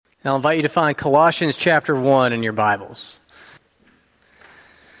I'll invite you to find Colossians chapter 1 in your Bibles.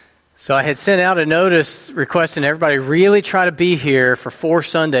 So I had sent out a notice requesting everybody really try to be here for 4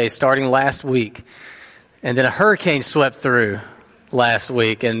 Sundays starting last week. And then a hurricane swept through last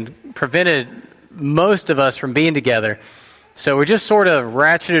week and prevented most of us from being together. So we just sort of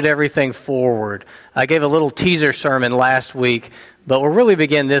ratcheted everything forward. I gave a little teaser sermon last week, but we'll really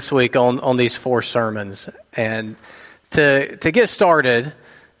begin this week on these 4 sermons. And to get started,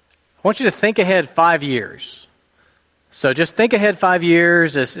 I want you to think ahead 5 years. So just think ahead 5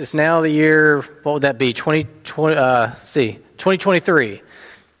 years. It's now the year, what would that be? 2023. Is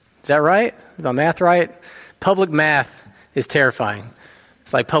that right? Is my math right? Public math is terrifying.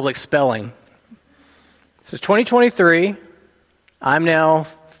 It's like public spelling. So it's 2023. I'm now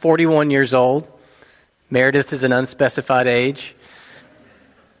 41 years old. Meredith is an unspecified age.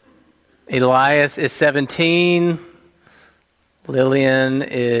 Elias is 17. Lillian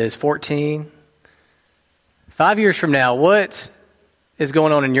is 14. 5 years from now, what is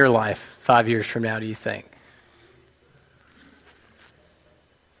going on in your life 5 years from now, do you think?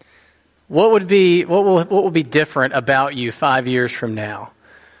 What will be different about you 5 years from now?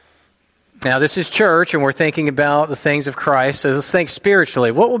 Now, this is church, and we're thinking about the things of Christ, so let's think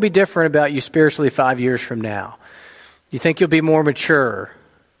spiritually. What will be different about you spiritually 5 years from now? You think you'll be more mature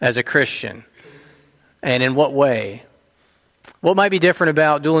as a Christian? And in what way? What might be different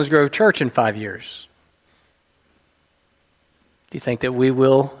about Doolin's Grove Church in 5 years? Do you think that we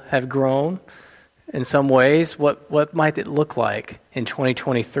will have grown in some ways? What might it look like in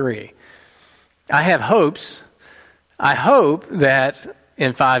 2023? I have hopes. I hope that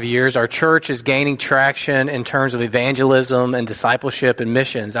in 5 years our church is gaining traction in terms of evangelism and discipleship and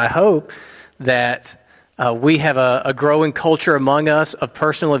missions. I hope that we have a growing culture among us of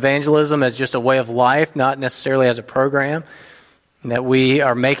personal evangelism as just a way of life, not necessarily as a program. And that we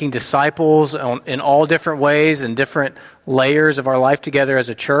are making disciples in all different ways and different layers of our life together as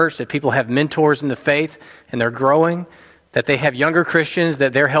a church, that people have mentors in the faith and they're growing, that they have younger Christians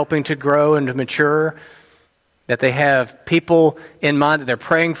that they're helping to grow and to mature, that they have people in mind that they're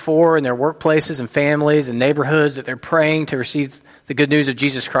praying for in their workplaces and families and neighborhoods, that they're praying to receive the good news of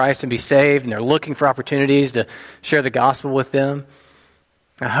Jesus Christ and be saved, and they're looking for opportunities to share the gospel with them.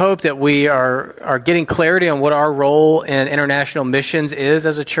 I hope that we are getting clarity on what our role in international missions is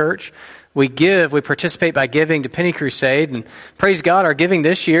as a church. We participate by giving to Penny Crusade, and praise God, our giving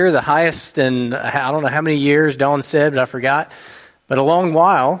this year, the highest in, I don't know how many years, Dawn said, but I forgot, but a long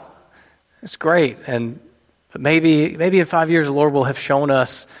while. It's great, but maybe in 5 years the Lord will have shown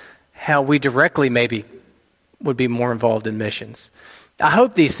us how we directly maybe would be more involved in missions. I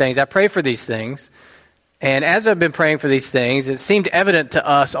hope these things, I pray for these things. And as I've been praying for these things, it seemed evident to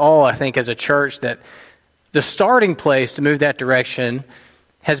us all, I think, as a church, that the starting place to move that direction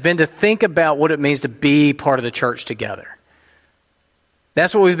has been to think about what it means to be part of the church together.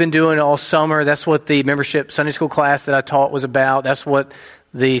 That's what we've been doing all summer. That's what the membership Sunday school class that I taught was about. That's what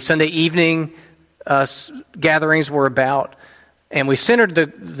the Sunday evening gatherings were about. And we centered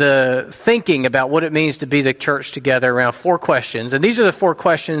the thinking about what it means to be the church together around 4 questions. And these are the 4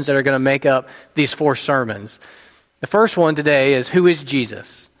 questions that are going to make up these 4 sermons. The first one today is, who is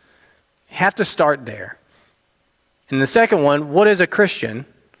Jesus? You have to start there. And the second one, what is a Christian?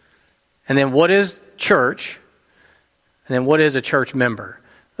 And then what is church? And then what is a church member?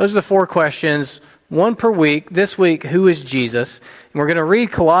 Those are the 4 questions, 1 per week. This week, who is Jesus? And we're going to read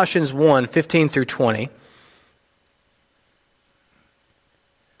Colossians 1, 15 through 20.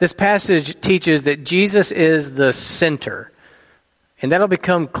 This passage teaches that Jesus is the center. And that'll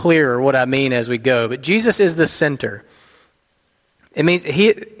become clearer what I mean as we go. But Jesus is the center. It means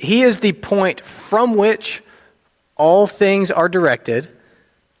he is the point from which all things are directed,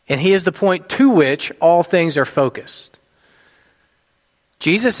 and he is the point to which all things are focused.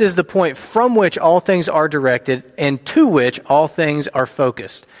 Jesus is the point from which all things are directed and to which all things are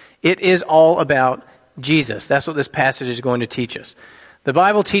focused. It is all about Jesus. That's what this passage is going to teach us. The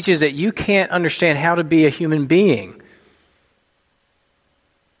Bible teaches that you can't understand how to be a human being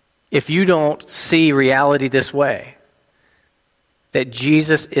if you don't see reality this way, that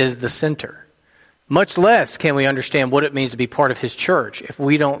Jesus is the center. Much less can we understand what it means to be part of his church if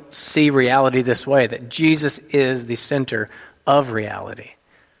we don't see reality this way, that Jesus is the center of reality.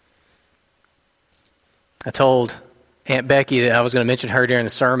 I told Aunt Becky that I was going to mention her during the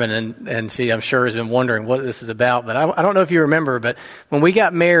sermon, and she, I'm sure, has been wondering what this is about. But I don't know if you remember, but when we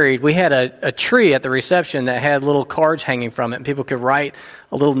got married, we had a tree at the reception that had little cards hanging from it, and people could write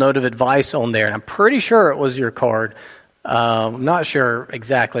a little note of advice on there. And I'm pretty sure it was your card. I'm not sure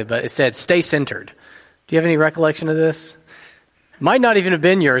exactly, but it said, "Stay centered." Do you have any recollection of this? Might not even have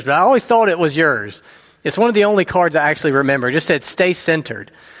been yours, but I always thought it was yours. It's one of the only cards I actually remember. It just said, stay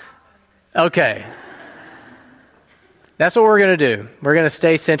centered. Okay. That's what we're going to do. We're going to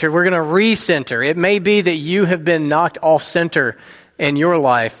stay centered. We're going to recenter. It may be that you have been knocked off center in your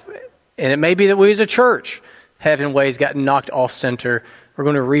life, and it may be that we as a church have in ways gotten knocked off center. We're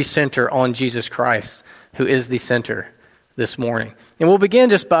going to recenter on Jesus Christ, who is the center this morning. And we'll begin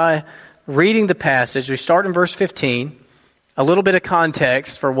just by reading the passage. We start in verse 15, a little bit of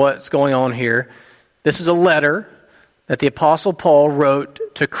context for what's going on here. This is a letter that the Apostle Paul wrote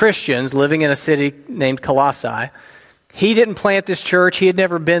to Christians living in a city named Colossae. He didn't plant this church. He had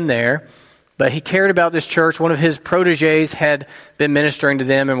never been there, but he cared about this church. One of his proteges had been ministering to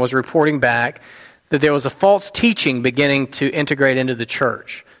them and was reporting back that there was a false teaching beginning to integrate into the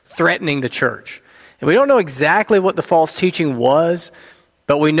church, threatening the church. And we don't know exactly what the false teaching was,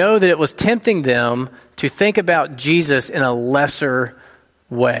 but we know that it was tempting them to think about Jesus in a lesser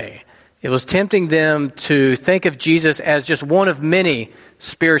way. It was tempting them to think of Jesus as just one of many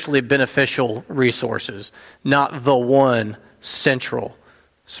spiritually beneficial resources, not the one central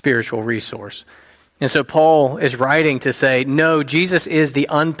spiritual resource. And so Paul is writing to say, no, Jesus is the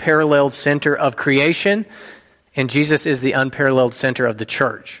unparalleled center of creation, and Jesus is the unparalleled center of the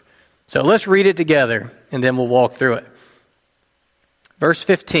church. So let's read it together, and then we'll walk through it. Verse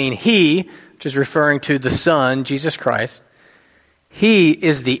 15, he, which is referring to the Son, Jesus Christ, he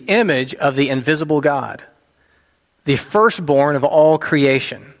is the image of the invisible God, the firstborn of all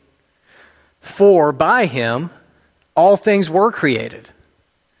creation. For by him all things were created,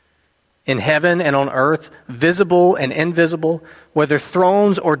 in heaven and on earth, visible and invisible, whether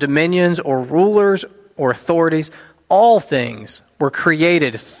thrones or dominions or rulers or authorities, all things were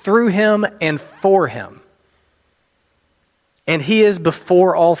created through him and for him. And he is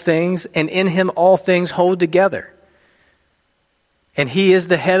before all things, and in him all things hold together. And he is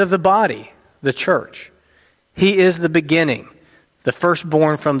the head of the body, the church. He is the beginning, the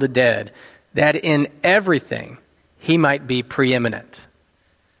firstborn from the dead, that in everything he might be preeminent.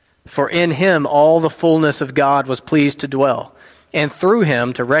 For in him all the fullness of God was pleased to dwell, and through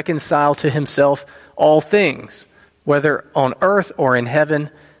him to reconcile to himself all things, whether on earth or in heaven,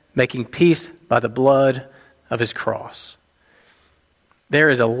 making peace by the blood of his cross. There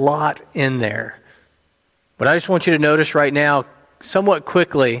is a lot in there. But I just want you to notice right now, somewhat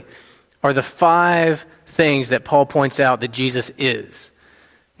quickly, are the 5 things that Paul points out that Jesus is.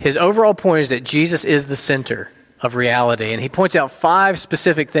 His overall point is that Jesus is the center of reality, and he points out 5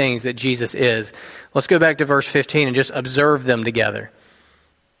 specific things that Jesus is. Let's go back to verse 15 and just observe them together.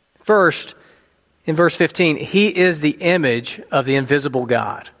 First, in verse 15, he is the image of the invisible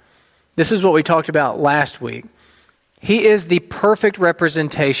God. This is what we talked about last week. He is the perfect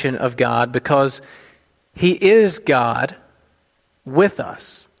representation of God because he is God with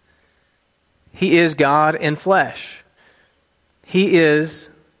us. He is God in flesh. He is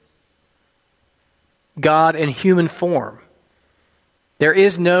God in human form. There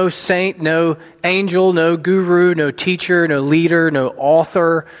is no saint, no angel, no guru, no teacher, no leader, no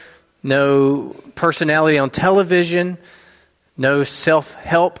author, no personality on television, no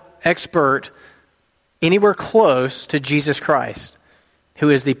self-help expert anywhere close to Jesus Christ, who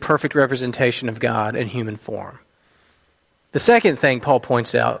is the perfect representation of God in human form. The second thing Paul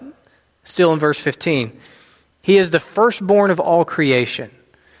points out, still in verse 15, he is the firstborn of all creation.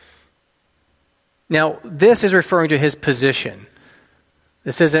 Now, this is referring to his position.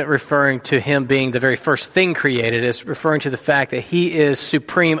 This isn't referring to him being the very first thing created. It's referring to the fact that he is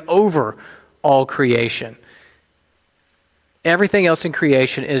supreme over all creation. Everything else in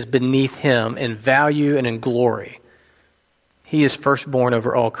creation is beneath him in value and in glory. He is firstborn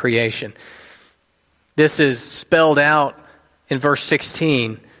over all creation. This is spelled out in verse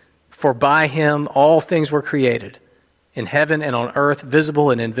 16. For by him all things were created, in heaven and on earth, visible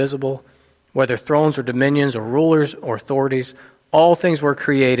and invisible, whether thrones or dominions or rulers or authorities, all things were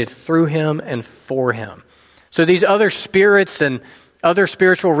created through him and for him. So these other spirits and other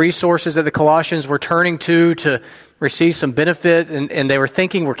spiritual resources that the Colossians were turning to receive some benefit, and they were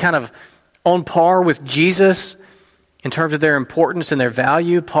thinking were kind of on par with Jesus in terms of their importance and their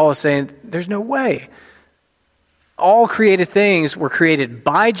value, Paul is saying, there's no way. All created things were created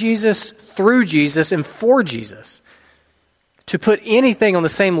by Jesus, through Jesus, and for Jesus. To put anything on the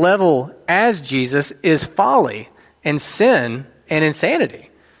same level as Jesus is folly and sin and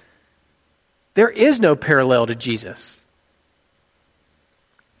insanity. There is no parallel to Jesus.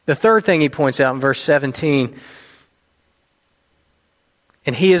 The third thing he points out in verse 17,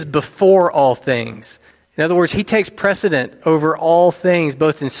 and he is before all things. In other words, he takes precedent over all things,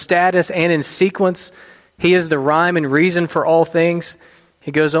 both in status and in sequence. He is the rhyme and reason for all things.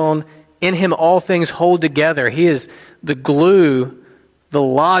 He goes on, in him all things hold together. He is the glue, the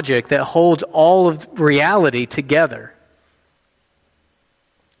logic that holds all of reality together.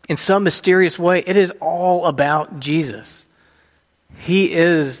 In some mysterious way, it is all about Jesus. He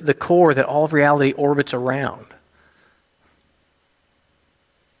is the core that all of reality orbits around.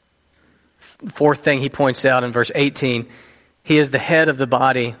 Fourth thing he points out in verse 18, he is the head of the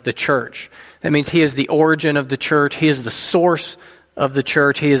body, the church. That means he is the origin of the church. He is the source of the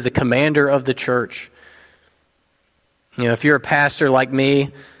church. He is the commander of the church. You know, if you're a pastor like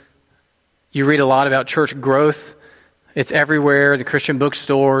me, you read a lot about church growth. It's everywhere, the Christian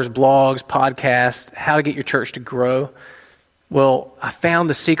bookstores, blogs, podcasts, how to get your church to grow. Well, I found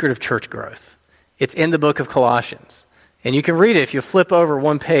the secret of church growth. It's in the book of Colossians. And you can read it if you flip over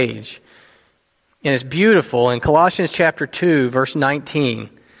one page. And it's beautiful. In Colossians chapter 2, verse 19,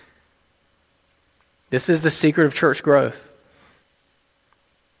 this is the secret of church growth.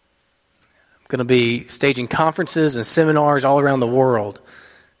 I'm going to be staging conferences and seminars all around the world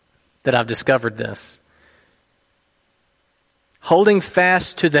that I've discovered this. Holding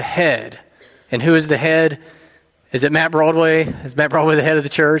fast to the head. And who is the head? Is it Matt Broadway? Is Matt Broadway the head of the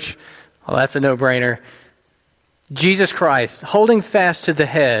church? Well, that's a no-brainer. Jesus Christ, holding fast to the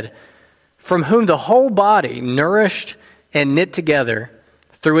head, from whom the whole body, nourished and knit together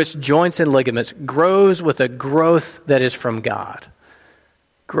through its joints and ligaments, grows with a growth that is from God.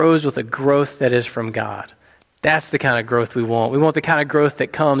 Grows with a growth that is from God. That's the kind of growth we want. We want the kind of growth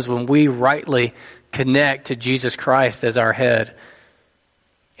that comes when we rightly connect to Jesus Christ as our head.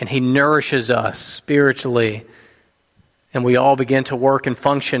 And he nourishes us spiritually. And we all begin to work and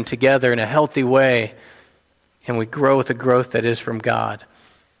function together in a healthy way. And we grow with a growth that is from God.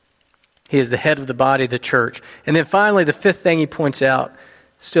 He is the head of the body, the church. And then finally, the fifth thing he points out,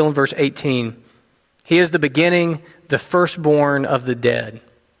 still in verse 18, he is the beginning, the firstborn of the dead.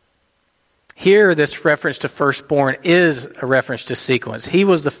 Here, this reference to firstborn is a reference to sequence. He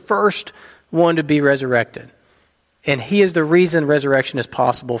was the first one to be resurrected. And he is the reason resurrection is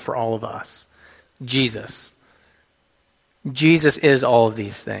possible for all of us. Jesus. Jesus is all of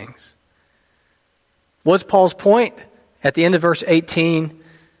these things. What's Paul's point? At the end of verse 18,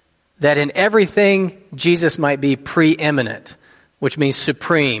 that in everything Jesus might be preeminent, which means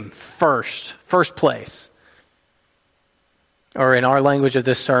supreme, first place. Or in our language of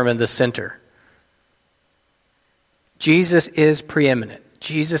this sermon, the center. Jesus is preeminent.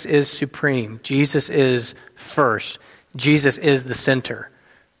 Jesus is supreme. Jesus is first. Jesus is the center.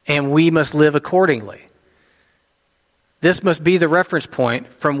 And we must live accordingly. This must be the reference point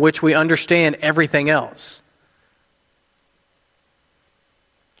from which we understand everything else.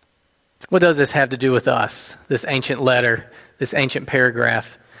 What does this have to do with us, this ancient letter, this ancient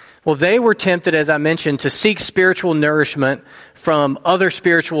paragraph? Well, they were tempted, as I mentioned, to seek spiritual nourishment from other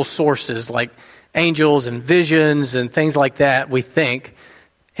spiritual sources like angels and visions and things like that, we think.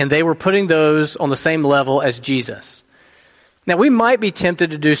 And they were putting those on the same level as Jesus. Now, we might be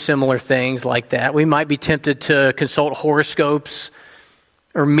tempted to do similar things like that. We might be tempted to consult horoscopes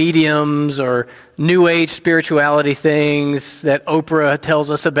or mediums or New Age spirituality things that Oprah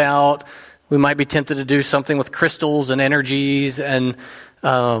tells us about. We might be tempted to do something with crystals and energies and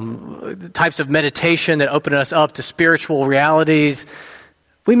types of meditation that open us up to spiritual realities.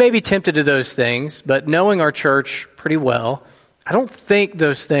 We may be tempted to those things, but knowing our church pretty well, I don't think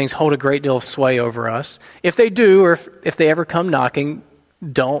those things hold a great deal of sway over us. If they do, or if they ever come knocking,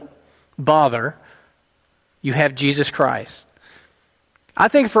 don't bother. You have Jesus Christ. I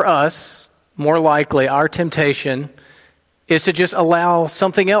think for us, more likely, our temptation is to just allow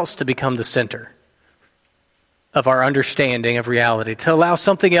something else to become the center of our understanding of reality, to allow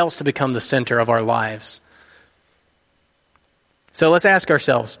something else to become the center of our lives. So let's ask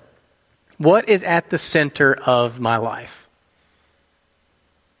ourselves, what is at the center of my life?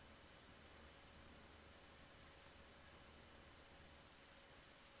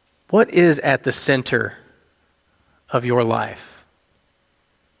 What is at the center of your life?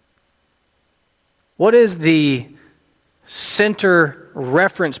 What is the center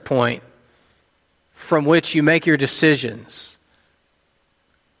reference point from which you make your decisions?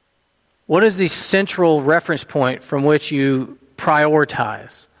 What is the central reference point from which you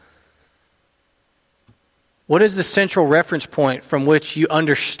prioritize? What is the central reference point from which you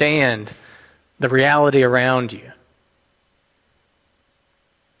understand the reality around you?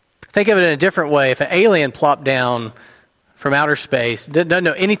 Think of it in a different way. If an alien plopped down from outer space, doesn't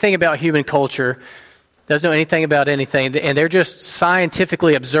know anything about human culture, doesn't know anything about anything, and they're just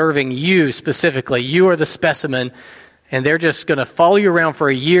scientifically observing you specifically, you are the specimen, and they're just going to follow you around for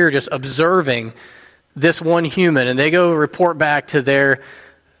a year just observing this one human, and they go report back to their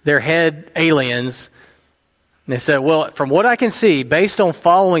head aliens, and they said, well, from what I can see, based on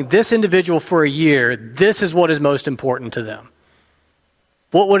following this individual for a year, this is what is most important to them.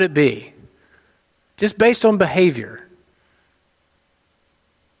 What would it be? Just based on behavior.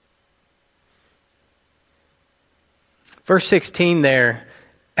 Verse 16 there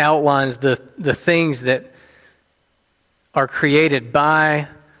outlines the things that are created by,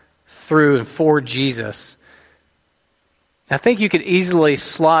 through, and for Jesus. I think you could easily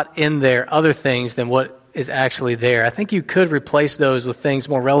slot in there other things than what is actually there. I think you could replace those with things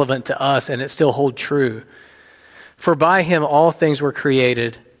more relevant to us and it still hold true. For by him all things were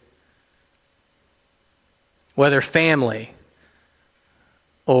created, whether family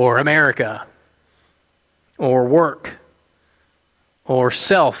or America or work or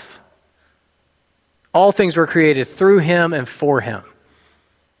self. All things were created through him and for him.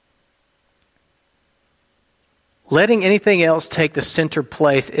 Letting anything else take the center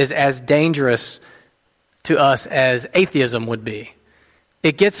place is as dangerous to us as atheism would be.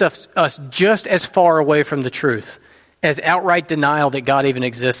 It gets us just as far away from the truth as outright denial that God even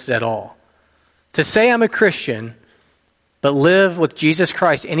exists at all. To say I'm a Christian, but live with Jesus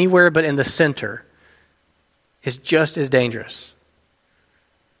Christ anywhere but in the center is just as dangerous.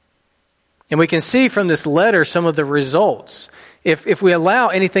 And we can see from this letter some of the results. If we allow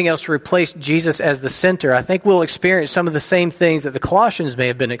anything else to replace Jesus as the center, I think we'll experience some of the same things that the Colossians may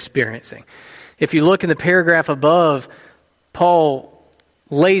have been experiencing. If you look in the paragraph above, Paul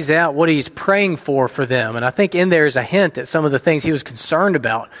lays out what he's praying for them. And I think in there is a hint at some of the things he was concerned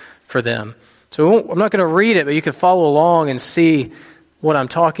about for them. So I'm not going to read it, but you can follow along and see what I'm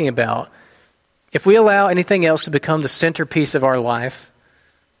talking about. If we allow anything else to become the centerpiece of our life,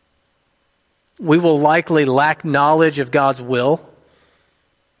 we will likely lack knowledge of God's will.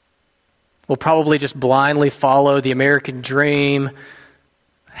 We'll probably just blindly follow the American dream,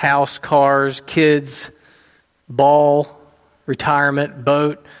 house, cars, kids, ball, retirement,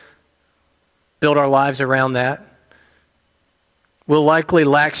 boat, build our lives around that. We'll likely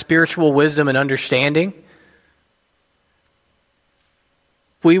lack spiritual wisdom and understanding.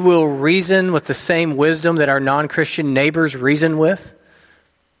 We will reason with the same wisdom that our non-Christian neighbors reason with.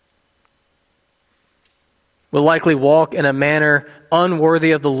 We'll likely walk in a manner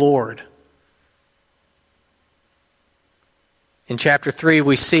unworthy of the Lord. In chapter 3,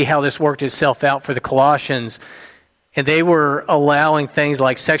 we see how this worked itself out for the Colossians. And they were allowing things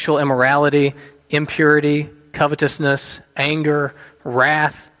like sexual immorality, impurity, covetousness, anger,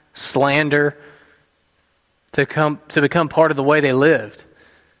 wrath, slander to become part of the way they lived.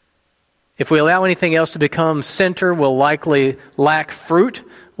 If we allow anything else to become center, we'll likely lack fruit,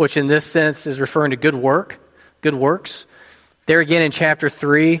 which in this sense is referring to good works. There again in chapter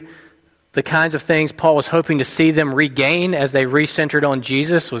 3, the kinds of things Paul was hoping to see them regain as they recentered on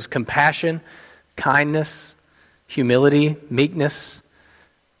Jesus was compassion, kindness, humility, meekness,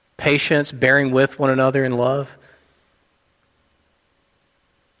 patience, bearing with one another in love.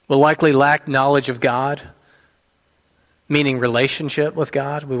 We'll likely lack knowledge of God, meaning relationship with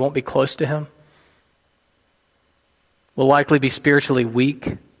God. We won't be close to him. We'll likely be spiritually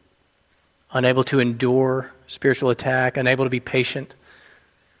weak, unable to endure spiritual attack, unable to be patient.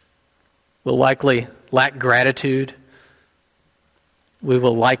 We'll likely lack gratitude. We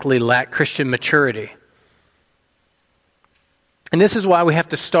will likely lack Christian maturity. And this is why we have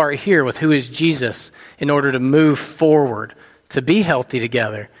to start here with who is Jesus in order to move forward, to be healthy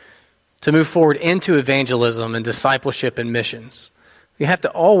together, to move forward into evangelism and discipleship and missions. We have to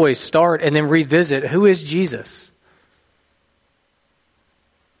always start and then revisit who is Jesus.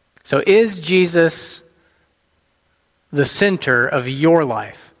 So is Jesus the center of your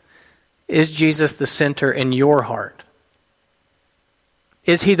life? Is Jesus the center in your heart?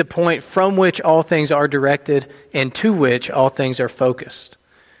 Is he the point from which all things are directed and to which all things are focused?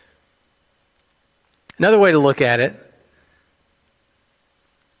 Another way to look at it,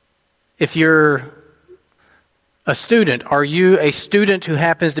 if you're a student, are you a student who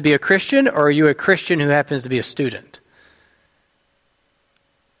happens to be a Christian, or are you a Christian who happens to be a student?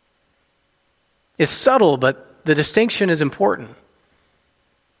 It's subtle, but the distinction is important.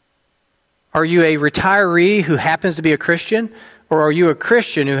 Are you a retiree who happens to be a Christian, or are you a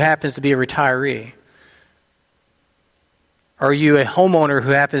Christian who happens to be a retiree? Are you a homeowner who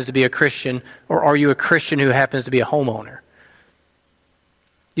happens to be a Christian, or are you a Christian who happens to be a homeowner?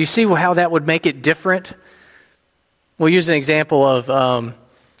 Do you see how that would make it different? We'll use an example of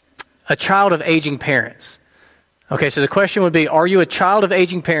a child of aging parents. Okay, so the question would be, are you a child of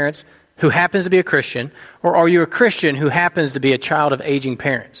aging parents who happens to be a Christian, or are you a Christian who happens to be a child of aging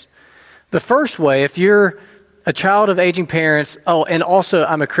parents? The first way, if you're a child of aging parents, and also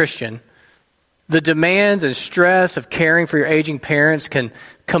I'm a Christian, the demands and stress of caring for your aging parents can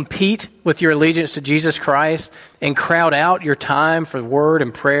compete with your allegiance to Jesus Christ and crowd out your time for word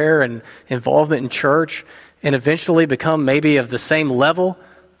and prayer and involvement in church, and eventually become maybe of the same level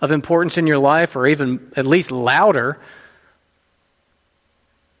of importance in your life, or even at least louder,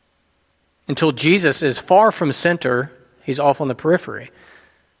 until Jesus is far from center, he's off on the periphery.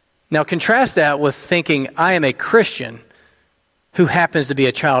 Now contrast that with thinking, I am a Christian who happens to be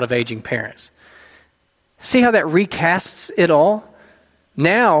a child of aging parents. See how that recasts it all?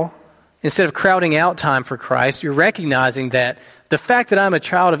 Now, instead of crowding out time for Christ, you're recognizing that the fact that I'm a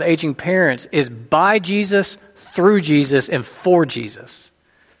child of aging parents is by Jesus, through Jesus, and for Jesus.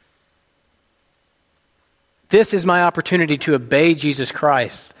 This is my opportunity to obey Jesus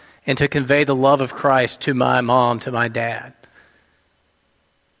Christ and to convey the love of Christ to my mom, to my dad.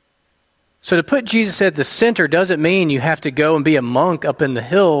 So to put Jesus at the center doesn't mean you have to go and be a monk up in the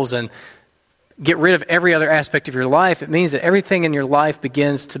hills and get rid of every other aspect of your life. It means that everything in your life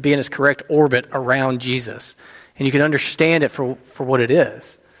begins to be in its correct orbit around Jesus. And you can understand it for what it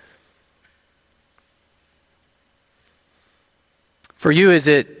is. For you, is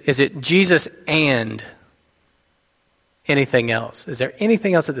it Jesus and anything else? Is there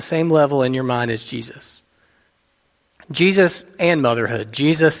anything else at the same level in your mind as Jesus? Jesus and motherhood,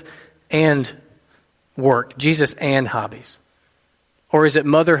 Jesus and work, Jesus and hobbies. Or is it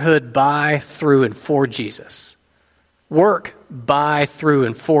motherhood by, through, and for Jesus? Work by, through,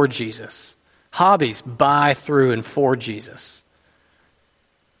 and for Jesus. Hobbies by, through, and for Jesus.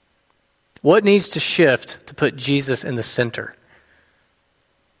 What needs to shift to put Jesus in the center?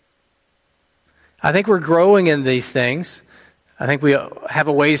 I think we're growing in these things. I think we have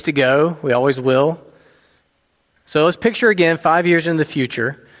a ways to go. We always will. So let's picture again 5 years in the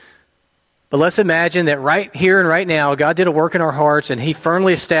future. But let's imagine that right here and right now, God did a work in our hearts, and he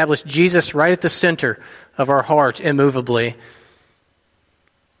firmly established Jesus right at the center of our hearts, immovably.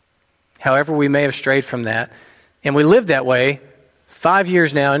 However, we may have strayed from that. And we live that way 5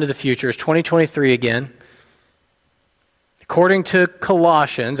 years now into the future. It's 2023 again. According to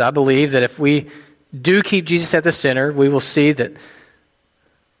Colossians, I believe that if we do keep Jesus at the center, we will see that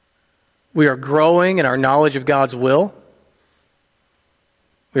we are growing in our knowledge of God's will.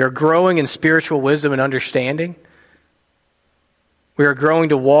 We are growing in spiritual wisdom and understanding. We are growing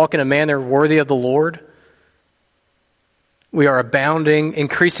to walk in a manner worthy of the Lord. We are abounding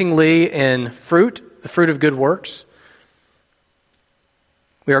increasingly in fruit, the fruit of good works.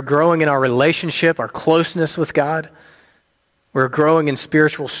 We are growing in our relationship, our closeness with God. We are growing in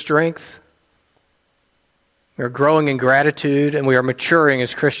spiritual strength. We are growing in gratitude, and we are maturing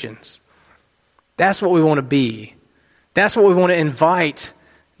as Christians. That's what we want to be. That's what we want to invite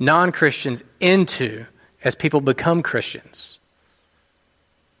non-Christians into as people become Christians.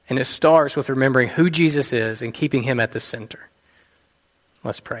 And it starts with remembering who Jesus is and keeping him at the center.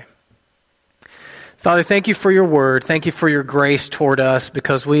 Let's pray. Father, thank you for your word. Thank you for your grace toward us,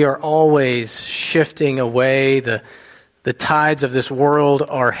 because we are always shifting away. The tides of this world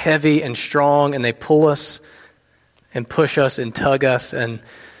are heavy and strong, and they pull us and push us and tug us. And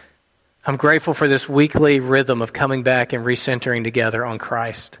I'm grateful for this weekly rhythm of coming back and recentering together on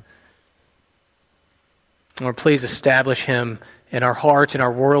Christ. Lord, please establish him in our hearts, in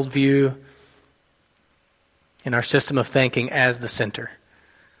our worldview, in our system of thinking as the center.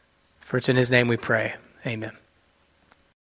 For it's in his name we pray. Amen.